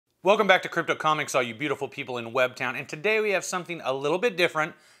Welcome back to Crypto Comics, all you beautiful people in Webtown, and today we have something a little bit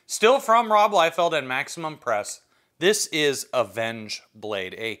different, still from Rob Liefeld and Maximum Press. This is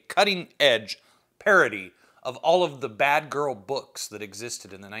Avengeblade, a cutting-edge parody of all of the Bad Girl books that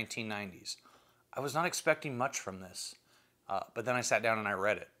existed in the 1990s. I was not expecting much from this, but then I sat down and I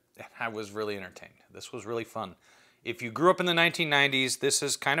read it, and I was really entertained. This was really fun. If you grew up in the 1990s, this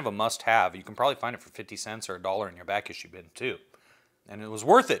is kind of a must-have. You can probably find it for 50 cents or $1 in your back issue bin, too. And it was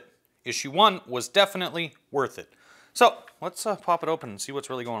worth it. Issue 1 was definitely worth it. So, let's pop it open and see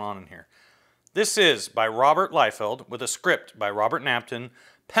what's really going on in here. This is by Robert Liefeld, with a script by Robert Napton,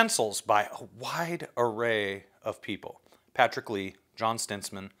 pencils by a wide array of people. Patrick Lee, John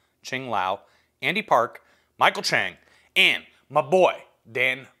Stinsman, Ching Lau, Andy Park, Michael Chang, and my boy,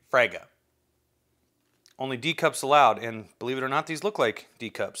 Dan Fraga. Only D-cups allowed, and believe it or not, these look like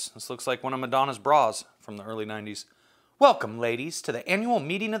D-cups. This looks like one of Madonna's bras from the early 90s. Welcome, ladies, to the annual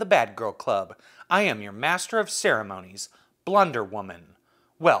meeting of the Bad Girl Club. I am your master of ceremonies, Blunder Woman.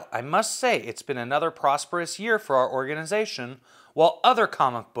 Well, I must say it's been another prosperous year for our organization. While other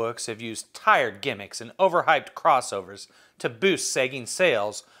comic books have used tired gimmicks and overhyped crossovers to boost sagging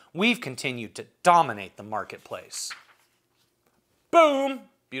sales, we've continued to dominate the marketplace. Boom!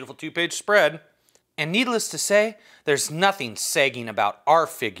 Beautiful two-page spread. And needless to say, there's nothing sagging about our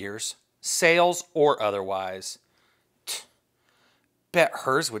figures, sales or otherwise. Bet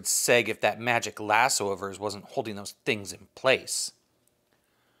hers would sag if that magic lasso of hers wasn't holding those things in place.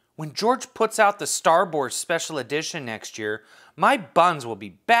 When George puts out the Starboard Special Edition next year, my buns will be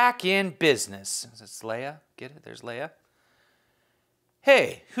back in business. Is this Leia? Get it? There's Leia.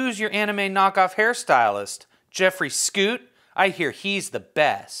 Hey, who's your anime knockoff hairstylist? Jeffrey Scoot? I hear he's the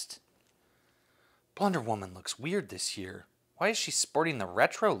best. Blunder Woman looks weird this year. Why is she sporting the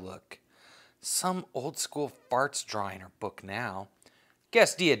retro look? Some old school farts drawing her book now.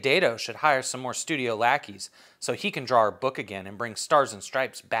 Guess Diodato should hire some more studio lackeys so he can draw her book again and bring Stars and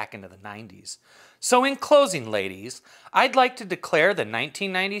Stripes back into the 90s. So in closing, ladies, I'd like to declare the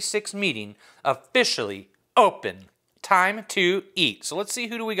 1996 meeting officially open. Time to eat. So let's see,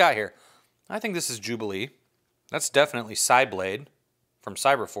 who do we got here? I think this is Jubilee. That's definitely Cyblade from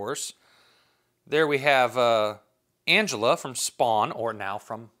Cyberforce. There we have Angela from Spawn, or now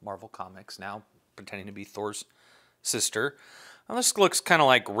from Marvel Comics, now pretending to be Thor's sister. Well, this looks kind of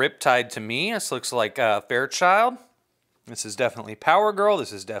like Riptide to me. This looks like Fairchild. This is definitely Power Girl.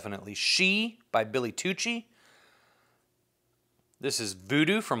 This is definitely She by Billy Tucci. This is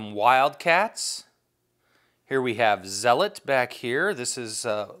Voodoo from WildCATS. Here we have Zealot back here. This is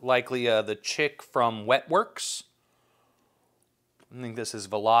likely the chick from Wetworks. I think this is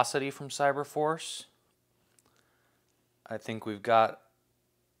Velocity from Cyberforce. I think we've got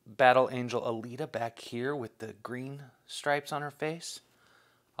Battle Angel Alita back here with the green stripes on her face.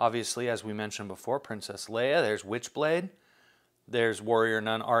 Obviously, as we mentioned before, Princess Leia. There's Witchblade. There's Warrior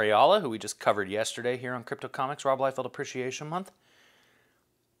Nun Ariala, who we just covered yesterday here on Crypto Comics, Rob Liefeld Appreciation Month.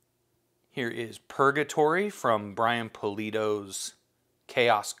 Here is Purgatory from Brian Pulido's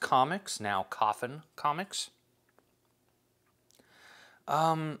Chaos Comics, now Coffin Comics.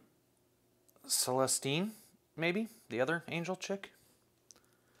 Celestine, maybe? The other angel chick?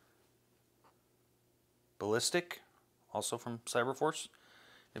 Ballistic, also from Cyberforce.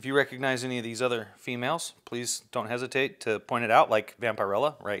 If you recognize any of these other females, please don't hesitate to point it out, like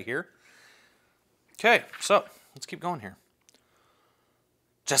Vampirella right here. Okay, so let's keep going here.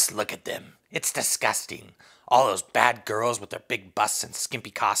 Just look at them. It's disgusting. All those bad girls with their big busts and skimpy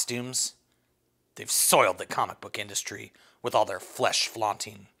costumes. They've soiled the comic book industry with all their flesh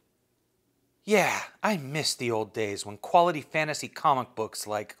flaunting. Yeah, I miss the old days when quality fantasy comic books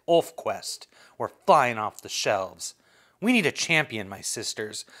like WildCATS were flying off the shelves. We need a champion, my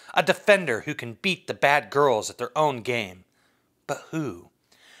sisters, a defender who can beat the bad girls at their own game. But who?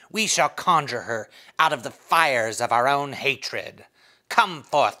 We shall conjure her out of the fires of our own hatred. Come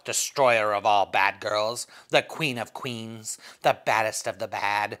forth, destroyer of all bad girls, the queen of queens, the baddest of the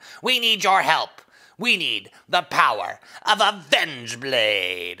bad. We need your help. We need the power of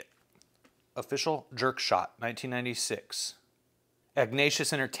Avengeblade. Official Jerk Shot, 1996.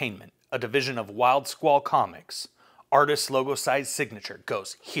 Agnatius Entertainment, a division of Wild Squall Comics. Artist logo size signature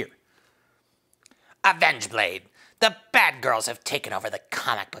goes here. Avengeblade. The bad girls have taken over the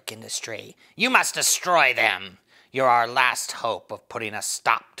comic book industry. You must destroy them. You're our last hope of putting a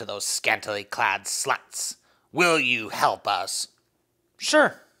stop to those scantily clad sluts. Will you help us?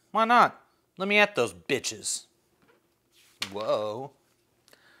 Sure, why not? Let me at those bitches. Whoa.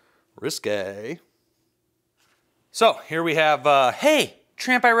 Risque. So, here we have, hey,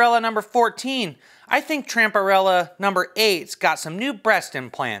 Vampirella number 14. I think Vampirella number 8's got some new breast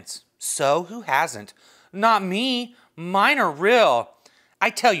implants. So, who hasn't? Not me. Mine are real. I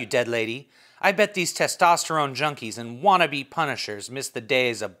tell you, dead lady, I bet these testosterone junkies and wannabe punishers miss the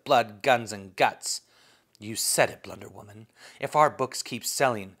days of blood, guns, and guts. You said it, Blunder Woman. If our books keep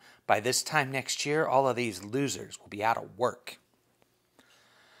selling, by this time next year, all of these losers will be out of work.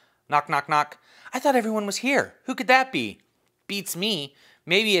 Knock, knock, knock. I thought everyone was here. Who could that be? Beats me.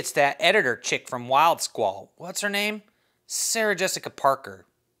 Maybe it's that editor chick from Wild Squall. What's her name? Sarah Jessica Parker.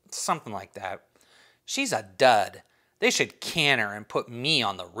 Something like that. She's a dud. They should can her and put me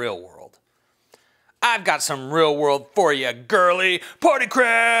on the Real World. I've got some Real World for you, girly. Party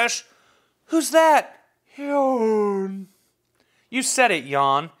crash! Who's that? Yawn. You said it,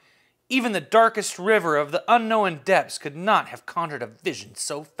 Yawn. Even the darkest river of the unknown depths could not have conjured a vision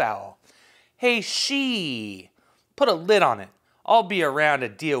so foul. Hey, she! Put a lid on it. I'll be around to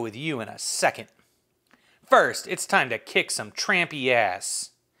deal with you in a second. First, it's time to kick some trampy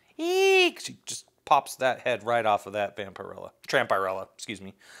ass. Eek! She just pops that head right off of that Vampirella, excuse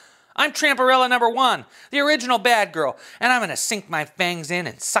me. I'm Vampirella number 1, the original bad girl, and I'm gonna sink my fangs in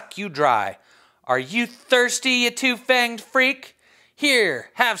and suck you dry. Are you thirsty, you two-fanged freak? Here,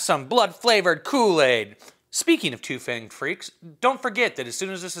 have some blood-flavored Kool-Aid. Speaking of two-fanged freaks, don't forget that as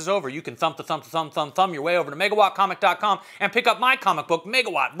soon as this is over, you can thump your way over to megawattcomic.com and pick up my comic book,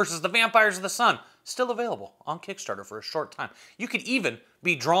 Megawatt versus the Vampires of the Sun. Still available on Kickstarter for a short time. You could even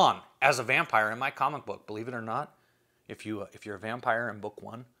be drawn as a vampire in my comic book. Believe it or not, if you're a vampire in book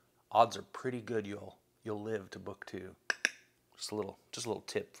 1, odds are pretty good you'll live to book 2. Just a little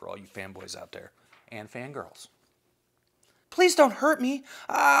tip for all you fanboys out there and fangirls. Please don't hurt me.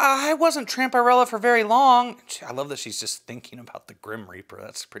 I wasn't Vampirella for very long. I love that she's just thinking about the Grim Reaper.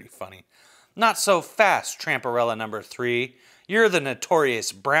 That's pretty funny. Not so fast, Vampirella number 3. You're the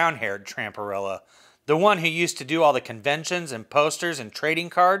notorious brown-haired Vampirella. The one who used to do all the conventions and posters and trading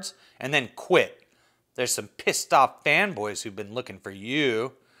cards and then quit. There's some pissed-off fanboys who've been looking for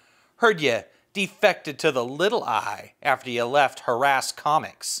you. Heard you defected to the Little Eye after you left Harass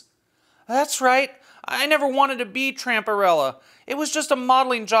Comics. That's right. I never wanted to be Vampirella. It was just a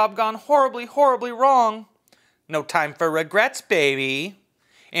modeling job gone horribly, horribly wrong. No time for regrets, baby.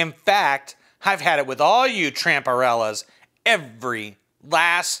 In fact, I've had it with all you Vampirellas. Every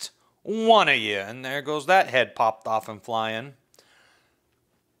last one of you. And there goes that head popped off and flying.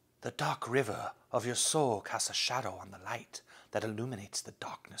 The dark river of your soul casts a shadow on the light that illuminates the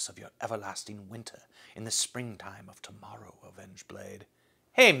darkness of your everlasting winter in the springtime of tomorrow, Avengeblade.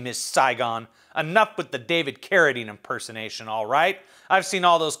 Hey, Miss Saigon, enough with the David Carradine impersonation, all right? I've seen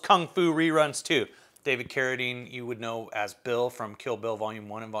all those Kung Fu reruns, too. David Carradine, you would know as Bill from Kill Bill Volume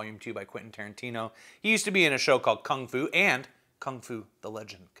 1 and Volume 2 by Quentin Tarantino. He used to be in a show called Kung Fu, and Kung Fu, The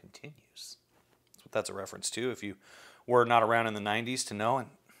Legend Continues. That's what that's a reference to, if you were not around in the 90s to know. And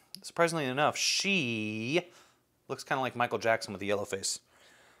surprisingly enough, she looks kind of like Michael Jackson with the yellow face.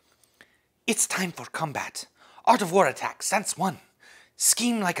 It's time for combat. Art of War attack, stance 1.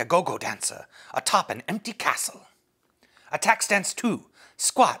 Scheme like a go-go dancer atop an empty castle. Attack stance 2.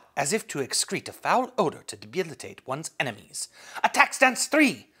 Squat as if to excrete a foul odor to debilitate one's enemies. Attack stance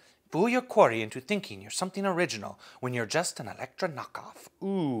 3. Fool your quarry into thinking you're something original when you're just an Elektra knockoff.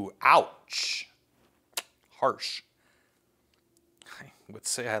 Ooh, ouch. Harsh. I would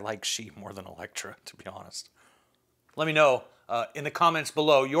say I like she more than Elektra, to be honest. Let me know in the comments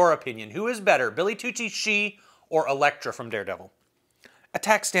below your opinion. Who is better, Billy Tucci's she or Elektra from Daredevil?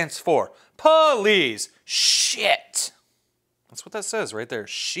 Attack stance 4. Please. Shit. That's what that says right there.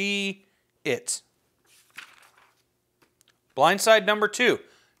 She, it. Blindside number 2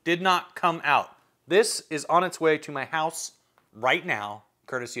 did not come out. This is on its way to my house right now,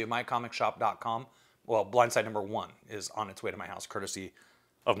 courtesy of mycomicshop.com. Well, Blindside number 1 is on its way to my house, courtesy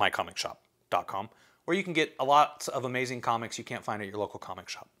of mycomicshop.com, where you can get a lot of amazing comics you can't find at your local comic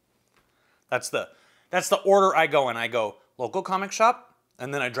shop. That's the order I go in. I go local comic shop,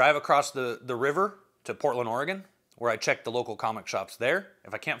 and then I drive across the river to Portland, Oregon, where I check the local comic shops there.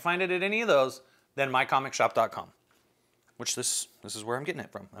 If I can't find it at any of those, then mycomicshop.com, which this is where I'm getting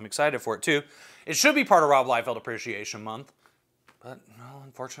it from. I'm excited for it, too. It should be part of Rob Liefeld Appreciation Month, but, well,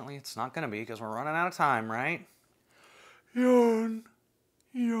 unfortunately, it's not going to be because we're running out of time, right? Yawn.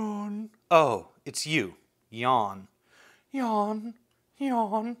 Yawn. Oh, it's you. Yawn. Yawn.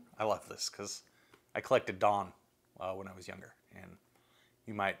 Yawn. I love this because I collected Dawn when I was younger, and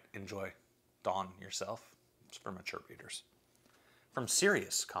you might enjoy Dawn yourself. It's for mature readers. From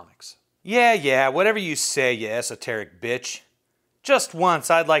Serious Comics. Yeah, whatever you say, you esoteric bitch. Just once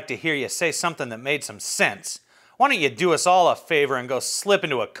I'd like to hear you say something that made some sense. why don't you do us all a favor and go slip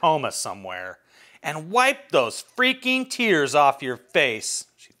into a coma somewhere and wipe those freaking tears off your face?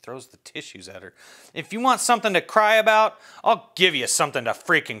 She throws the tissues at her. If you want something to cry about, I'll give you something to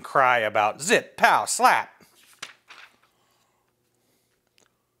freaking cry about. Zip, pow, slap.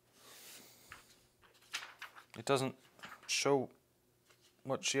 It doesn't show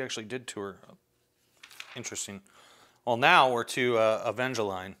what she actually did to her. Interesting. Well, now we're to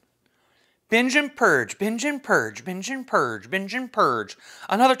Avengeline. Binge and purge, binge and purge, binge and purge, binge and purge.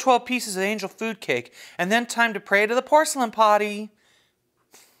 Another 12 pieces of angel food cake, and then time to pray to the porcelain potty.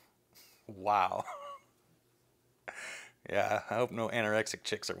 Wow. Yeah, I hope no anorexic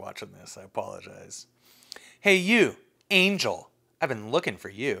chicks are watching this. I apologize. Hey, you, Angel. I've been looking for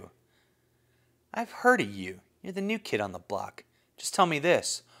you. I've heard of you. You're the new kid on the block. Just tell me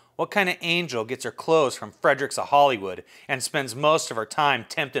this. What kind of angel gets her clothes from Fredericks of Hollywood and spends most of her time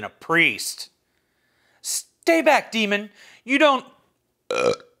tempting a priest? Stay back, demon. You don't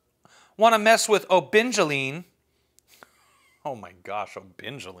want to mess with Avengeline. Oh my gosh,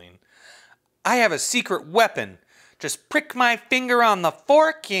 Avengeline. I have a secret weapon. Just prick my finger on the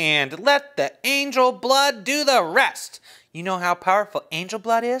fork and let the angel blood do the rest. You know how powerful angel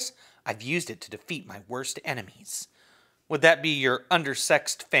blood is? I've used it to defeat my worst enemies. Would that be your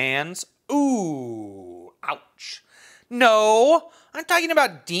undersexed fans? Ooh, ouch. No, I'm talking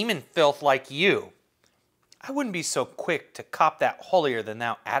about demon filth like you. I wouldn't be so quick to cop that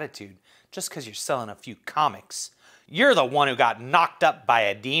holier-than-thou attitude just because you're selling a few comics. You're the one who got knocked up by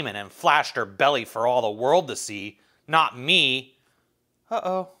a demon and flashed her belly for all the world to see, not me.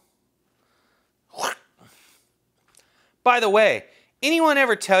 Uh-oh. By the way, anyone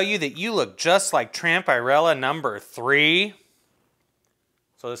ever tell you that you look just like Vampirella number 3?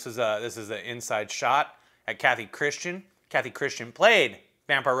 So this is the inside shot at Kathy Christian. Kathy Christian played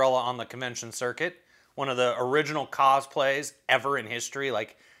Vampirella on the convention circuit. One of the original cosplays ever in history.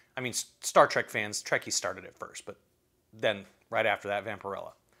 Like, I mean, Star Trek fans, Trekkies started it first, but then right after that,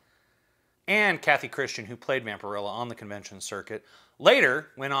 Vampirella. And Kathy Christian, who played Vampirella on the convention circuit, later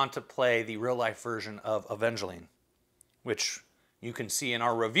went on to play the real-life version of Avengeline, which you can see in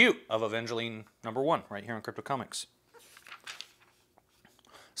our review of Avengeline number 1 right here on Crypto Comics.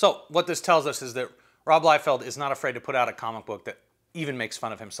 So what this tells us is that Rob Liefeld is not afraid to put out a comic book that even makes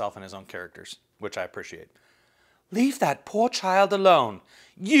fun of himself and his own characters, which I appreciate. Leave that poor child alone.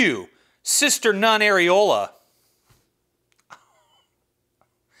 You, Sister Nun Areola.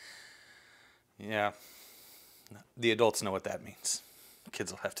 Yeah, the adults know what that means.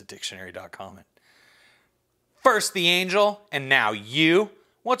 Kids will have to dictionary.com it. First the angel, and now you?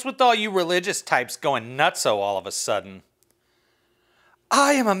 What's with all you religious types going nutso all of a sudden?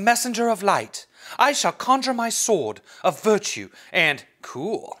 I am a messenger of light. I shall conjure my sword of virtue and...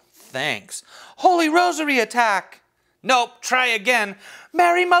 Cool, thanks. Holy Rosary attack. Nope, try again.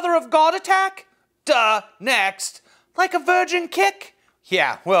 Mary Mother of God attack? Duh, next. Like a virgin kick?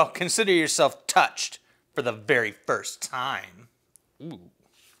 Yeah, well, consider yourself touched for the very first time. Ooh,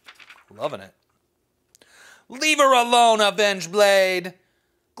 loving it. Leave her alone, Avengeblade.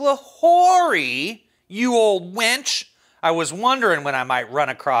 Glory, you old wench. I was wondering when I might run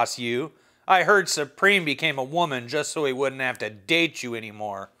across you. I heard Supreme became a woman just so he wouldn't have to date you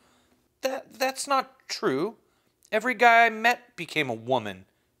anymore. That's not true. Every guy I met became a woman.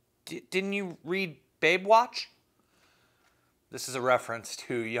 Didn't you read Babe Watch? This is a reference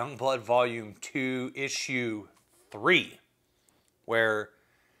to Youngblood Volume 2, Issue 3, where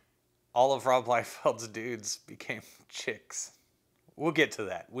all of Rob Liefeld's dudes became chicks. We'll get to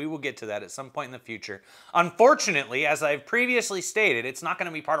that. We will get to that at some point in the future. Unfortunately, as I've previously stated, it's not going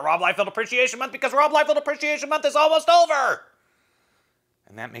to be part of Rob Liefeld Appreciation Month because Rob Liefeld Appreciation Month is almost over.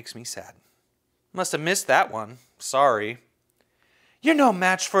 And that makes me sad. Must have missed that one. Sorry. You're no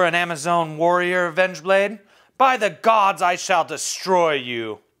match for an Amazon warrior, Avengeblade. By the gods, I shall destroy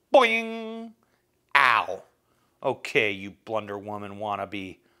you. Boing! Ow. Okay, you Blunder Woman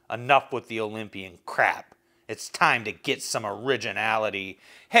wannabe. Enough with the Olympian crap. It's time to get some originality.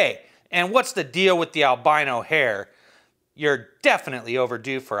 Hey, and what's the deal with the albino hair? You're definitely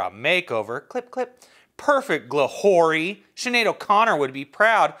overdue for a makeover. Clip, clip. Perfect, Glory. Sinead O'Connor would be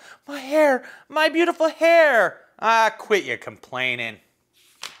proud. My hair, my beautiful hair. Ah, quit your complaining.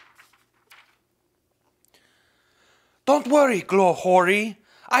 Don't worry, Glory.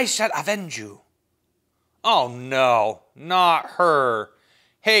 I shall avenge you. Oh no, not her.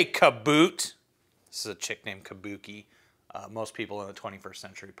 Hey, Kaboot. This is a chick named Kabuki. Most people in the 21st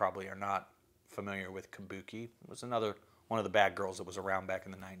century probably are not familiar with Kabuki. It was another one of the bad girls that was around back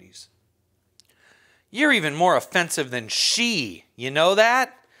in the 90s. You're even more offensive than she. You know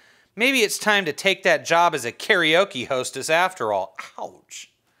that? Maybe it's time to take that job as a karaoke hostess after all.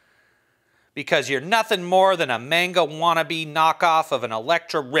 Ouch. Because you're nothing more than a manga wannabe knockoff of an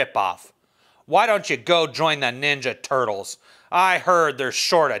Elektra ripoff. Why don't you go join the Ninja Turtles? I heard they're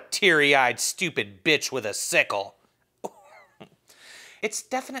short a teary-eyed stupid bitch with a sickle. It's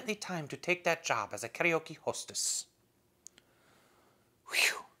definitely time to take that job as a karaoke hostess.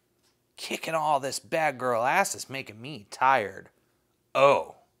 Whew. Kicking all this bad girl ass is making me tired.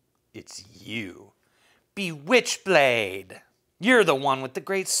 Oh, it's you. Bewitchblade. You're the one with the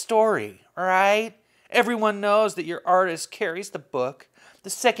great story, right? Everyone knows that your artist carries the book. The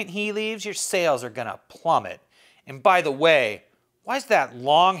second he leaves, your sales are gonna plummet. And by the way, why's that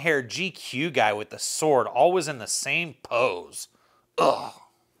long-haired GQ guy with the sword always in the same pose? Ugh.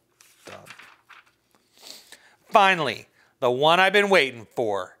 God. Finally, the one I've been waiting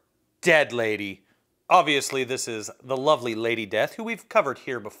for. Dead Lady. Obviously, this is the lovely Lady Death, who we've covered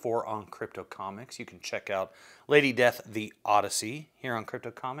here before on Crypto Comics. You can check out Lady Death, The Odyssey, here on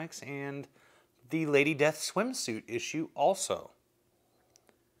Crypto Comics, and the Lady Death swimsuit issue also.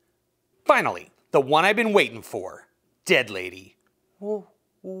 Finally, the one I've been waiting for. Dead Lady. Well,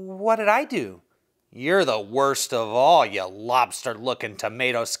 what did I do? You're the worst of all, you lobster-looking,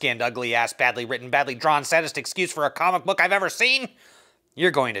 tomato-skinned, ugly-ass, badly written, badly drawn, saddest excuse for a comic book I've ever seen.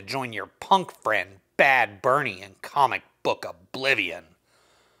 You're going to join your punk friend, Bad Bernie, in comic book oblivion.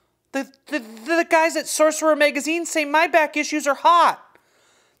 The guys at Sorcerer Magazine say my back issues are hot.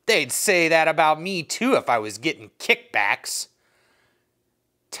 They'd say that about me, too, if I was getting kickbacks.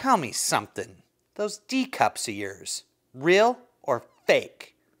 Tell me something. Those D-cups of yours, real or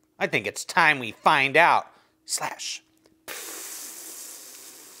fake? I think it's time we find out. Slash.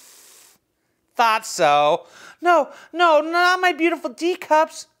 Thought so. No, not my beautiful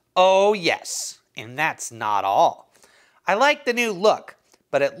D-cups. Oh, yes. And that's not all. I like the new look,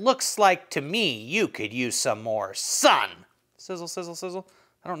 but it looks like to me you could use some more sun. Sizzle, sizzle, sizzle.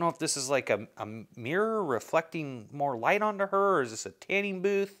 I don't know if this is like a mirror reflecting more light onto her, or is this a tanning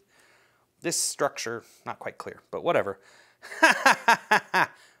booth? This structure, not quite clear, but whatever.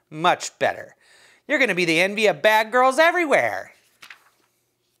 Much better. You're going to be the envy of bad girls everywhere.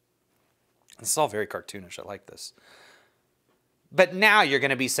 This is all very cartoonish. I like this. But now you're going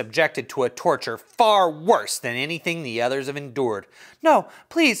to be subjected to a torture far worse than anything the others have endured. No,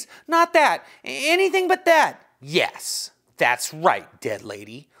 please, not that. Anything but that. Yes, that's right, Dead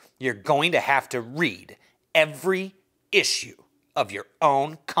Lady. You're going to have to read every issue of your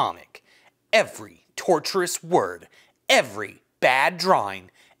own comic. Every torturous word. Every bad drawing.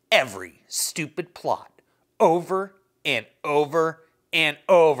 Every stupid plot. Over and over and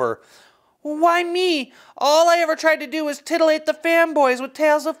over. Why me? All I ever tried to do was titillate the fanboys with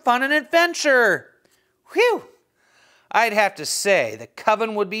tales of fun and adventure. Whew! I'd have to say the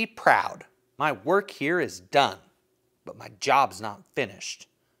Coven would be proud. My work here is done, but my job's not finished.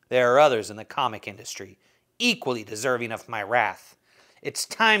 There are others in the comic industry equally deserving of my wrath. It's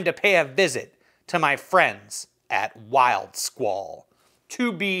time to pay a visit to my friends at Wild Squall.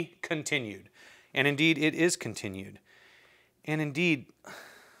 To be continued. And indeed, it is continued. And indeed,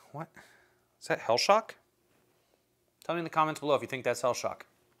 what? Is that Hellshock? Tell me in the comments below if you think that's Hellshock.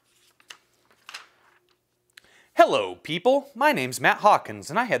 Hello, people. My name's Matt Hawkins,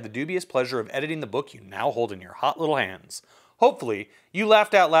 and I had the dubious pleasure of editing the book you now hold in your hot little hands. Hopefully, you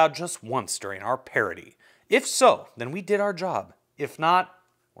laughed out loud just once during our parody. If so, then we did our job. If not,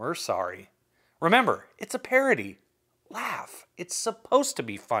 we're sorry. Remember, it's a parody. Laugh. It's supposed to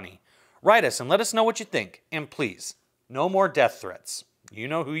be funny. Write us and let us know what you think. And please, no more death threats. You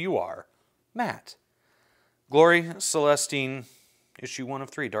know who you are. Matt. Glory Celestine, issue 1 of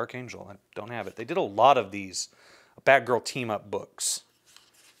 3, Dark Angel. I don't have it. They did a lot of these Bad Girl team-up books.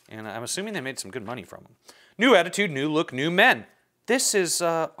 And I'm assuming they made some good money from them. New attitude, new look, new men. This is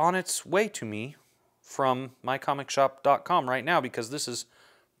on its way to me from mycomicshop.com right now because this is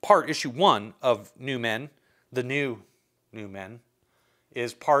part issue 1 of New Men. The new Men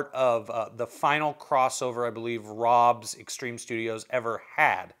is part of the final crossover I believe Rob's Extreme Studios ever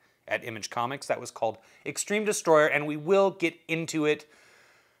had at Image Comics. That was called Extreme Destroyer, and we will get into it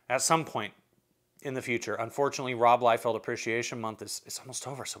at some point in the future. Unfortunately, Rob Liefeld Appreciation Month is almost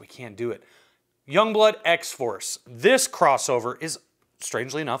over, so we can't do it. Youngblood X-Force. This crossover is,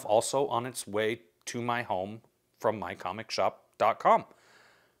 strangely enough, also on its way to my home from mycomicshop.com.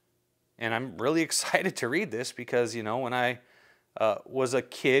 And I'm really excited to read this because, you know, when I was a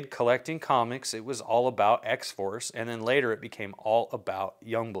kid collecting comics, it was all about X-Force, and then later it became all about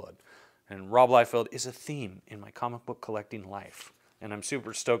Youngblood. And Rob Liefeld is a theme in my comic book collecting life. And I'm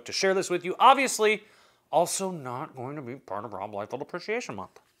super stoked to share this with you. Obviously, also not going to be part of Rob Liefeld Appreciation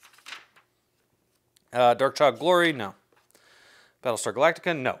Month. Dark Child Glory, no. Battlestar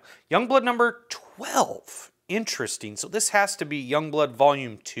Galactica, no. Youngblood number 12. Interesting. So this has to be Youngblood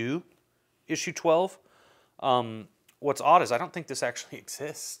Volume 2, Issue 12. What's odd is I don't think this actually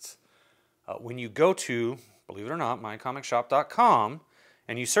exists. When you go to, believe it or not, mycomicshop.com,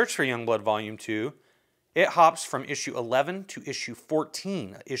 and you search for Youngblood Volume 2, it hops from issue 11 to issue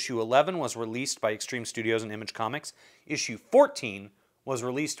 14. Issue 11 was released by Extreme Studios and Image Comics. Issue 14 was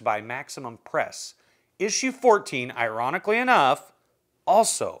released by Maximum Press. Issue 14, ironically enough,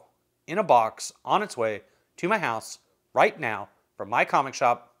 also in a box on its way to my house right now from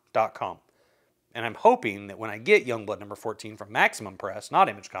mycomicshop.com. And I'm hoping that when I get Youngblood number 14 from Maximum Press, not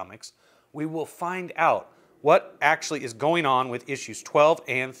Image Comics, we will find out what actually is going on with issues 12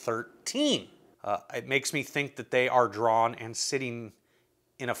 and 13. It makes me think that they are drawn and sitting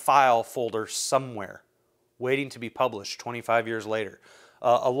in a file folder somewhere, waiting to be published 25 years later.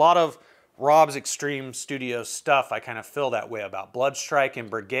 A lot of Rob's Extreme Studios stuff I kind of feel that way about. Bloodstrike and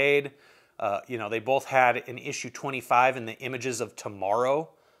Brigade, you know, they both had an issue 25 in the Images of Tomorrow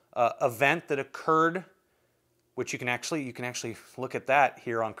event that occurred, which you can actually look at that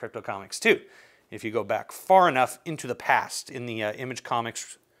here on Crypto Comics too. If you go back far enough into the past in the Image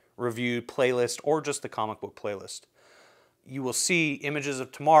Comics review playlist or just the comic book playlist, you will see Images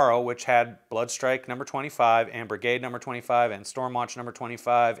of Tomorrow, which had Bloodstrike number 25 and Brigade number 25 and Stormwatch number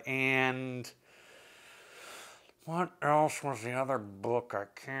 25 and what else was the other book? I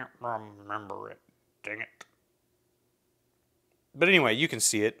can't remember it. Dang it. But anyway, you can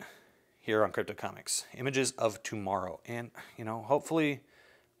see it here on Crypto Comics. Images of Tomorrow. And, you know, hopefully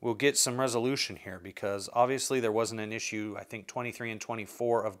we'll get some resolution here because obviously there wasn't an issue, I think 23 and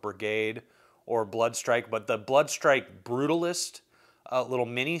 24 of Brigade or Bloodstrike, but the Bloodstrike Brutalist little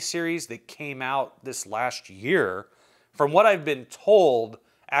mini-series that came out this last year, from what I've been told,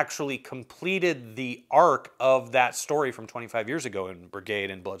 actually completed the arc of that story from 25 years ago in Brigade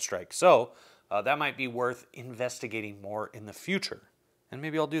and Bloodstrike. So that might be worth investigating more in the future, and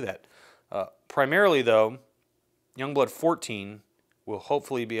maybe I'll do that. Primarily, though, Youngblood 14 will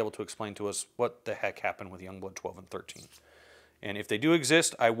hopefully be able to explain to us what the heck happened with Youngblood 12 and 13. And if they do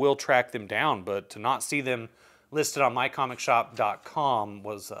exist, I will track them down, but to not see them listed on mycomicshop.com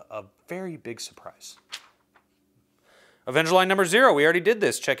was a very big surprise. Avengeline number 0, we already did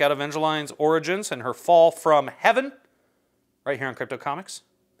this. Check out Avengeline's origins and her fall from heaven right here on Crypto Comics.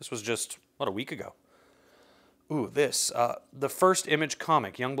 This was just, what, a week ago. Ooh, this, the first Image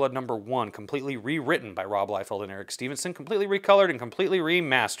comic, Youngblood number 1, completely rewritten by Rob Liefeld and Eric Stevenson, completely recolored and completely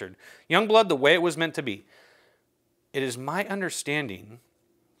remastered. Youngblood the way it was meant to be. It is my understanding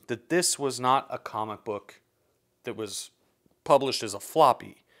that this was not a comic book that was published as a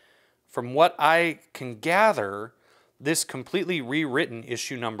floppy. From what I can gather, this completely rewritten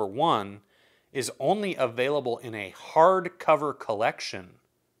issue number 1 is only available in a hardcover collection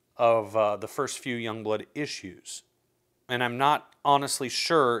of the first few Youngblood issues. And I'm not honestly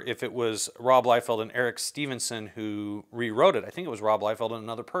sure if it was Rob Liefeld and Eric Stevenson who rewrote it. I think it was Rob Liefeld and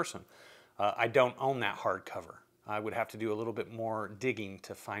another person. I don't own that hardcover. I would have to do a little bit more digging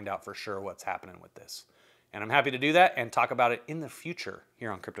to find out for sure what's happening with this. And I'm happy to do that and talk about it in the future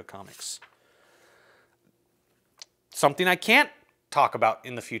here on Crypto Comics. Something I can't talk about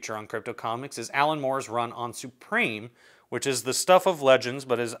in the future on Crypto Comics is Alan Moore's run on Supreme, which is the stuff of legends,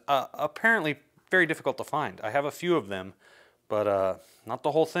 but is apparently very difficult to find. I have a few of them, but not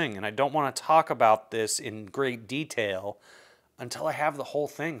the whole thing. And I don't want to talk about this in great detail until I have the whole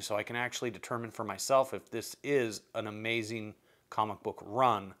thing so I can actually determine for myself if this is an amazing comic book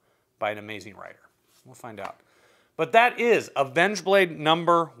run by an amazing writer. We'll find out. But that is Avengeblade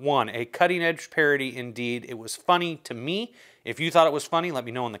number 1, a cutting-edge parody indeed. It was funny to me. If you thought it was funny, let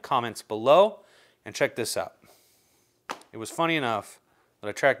me know in the comments below. And check this out. It was funny enough that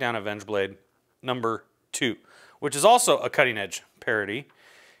I tracked down Avengeblade number 2, which is also a cutting-edge parody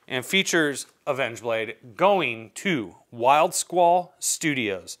and features Avengeblade going to Wild Squall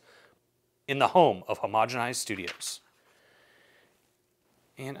Studios in the home of Homogenized Studios.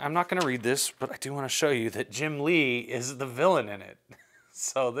 And I'm not going to read this, but I do want to show you that Jim Lee is the villain in it.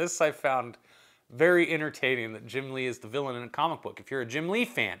 So this I found very entertaining, that Jim Lee is the villain in a comic book. If you're a Jim Lee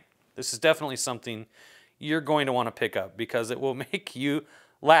fan, this is definitely something you're going to want to pick up because it will make you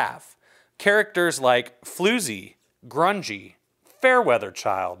laugh. Characters like Floozy, Grungy, Fairweather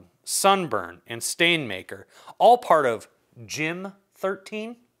Child, Sunburn, and Stainmaker, all part of Jim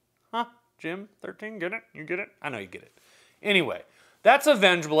 13. Huh? Jim 13? Get it? You get it? I know you get it. Anyway, that's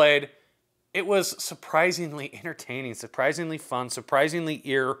Avengeblade. It was surprisingly entertaining, surprisingly fun, surprisingly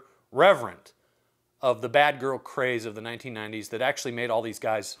irreverent of the Bad Girl Craze of the 1990s that actually made all these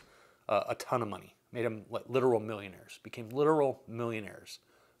guys a ton of money. Made them like literal millionaires, became literal millionaires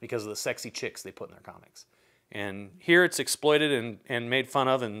because of the sexy chicks they put in their comics. And here it's exploited and made fun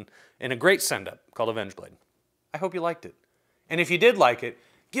of in a great send-up called Avengeblade. I hope you liked it. And if you did like it,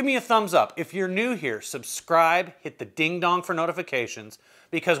 give me a thumbs up. If you're new here, subscribe, hit the ding-dong for notifications,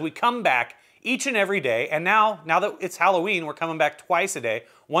 because we come back each and every day. And now that it's Halloween, we're coming back twice a day,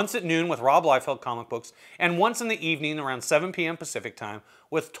 once at noon with Rob Liefeld Comic Books, and once in the evening around 7 p.m. Pacific time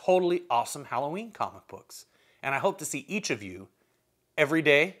with totally awesome Halloween comic books. And I hope to see each of you every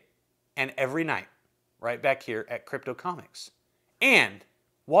day and every night right back here at Crypto Comics. And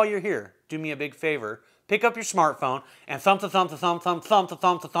while you're here, do me a big favor. Pick up your smartphone and thumb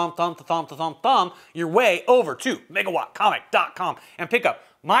your way over to megawattcomic.com and pick up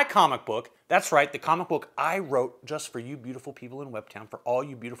my comic book. That's right, the comic book I wrote just for you beautiful people in Webtown, for all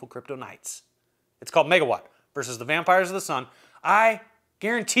you beautiful crypto knights. It's called Megawatt versus the Vampires of the Sun. I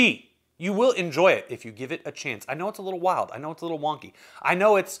guarantee you will enjoy it if you give it a chance. I know it's a little wild. I know it's a little wonky. I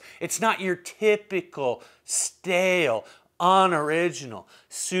know it's not your typical stale, unoriginal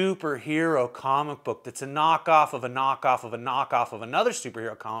superhero comic book that's a knockoff of a knockoff of a knockoff of another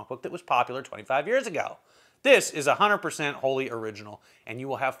superhero comic book that was popular 25 years ago. This is 100% wholly original, and you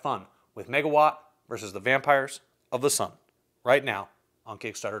will have fun with Megawatt versus the Vampires of the Sun right now on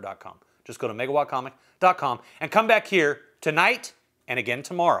Kickstarter.com. Just go to megawattcomic.com and come back here tonight and again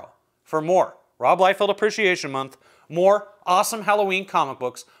tomorrow for more Rob Liefeld Appreciation Month, more awesome Halloween comic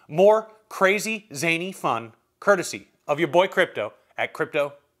books, more crazy, zany fun, courtesy of your boy Crypto at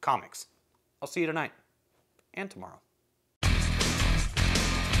Crypto Comics. I'll see you tonight and tomorrow.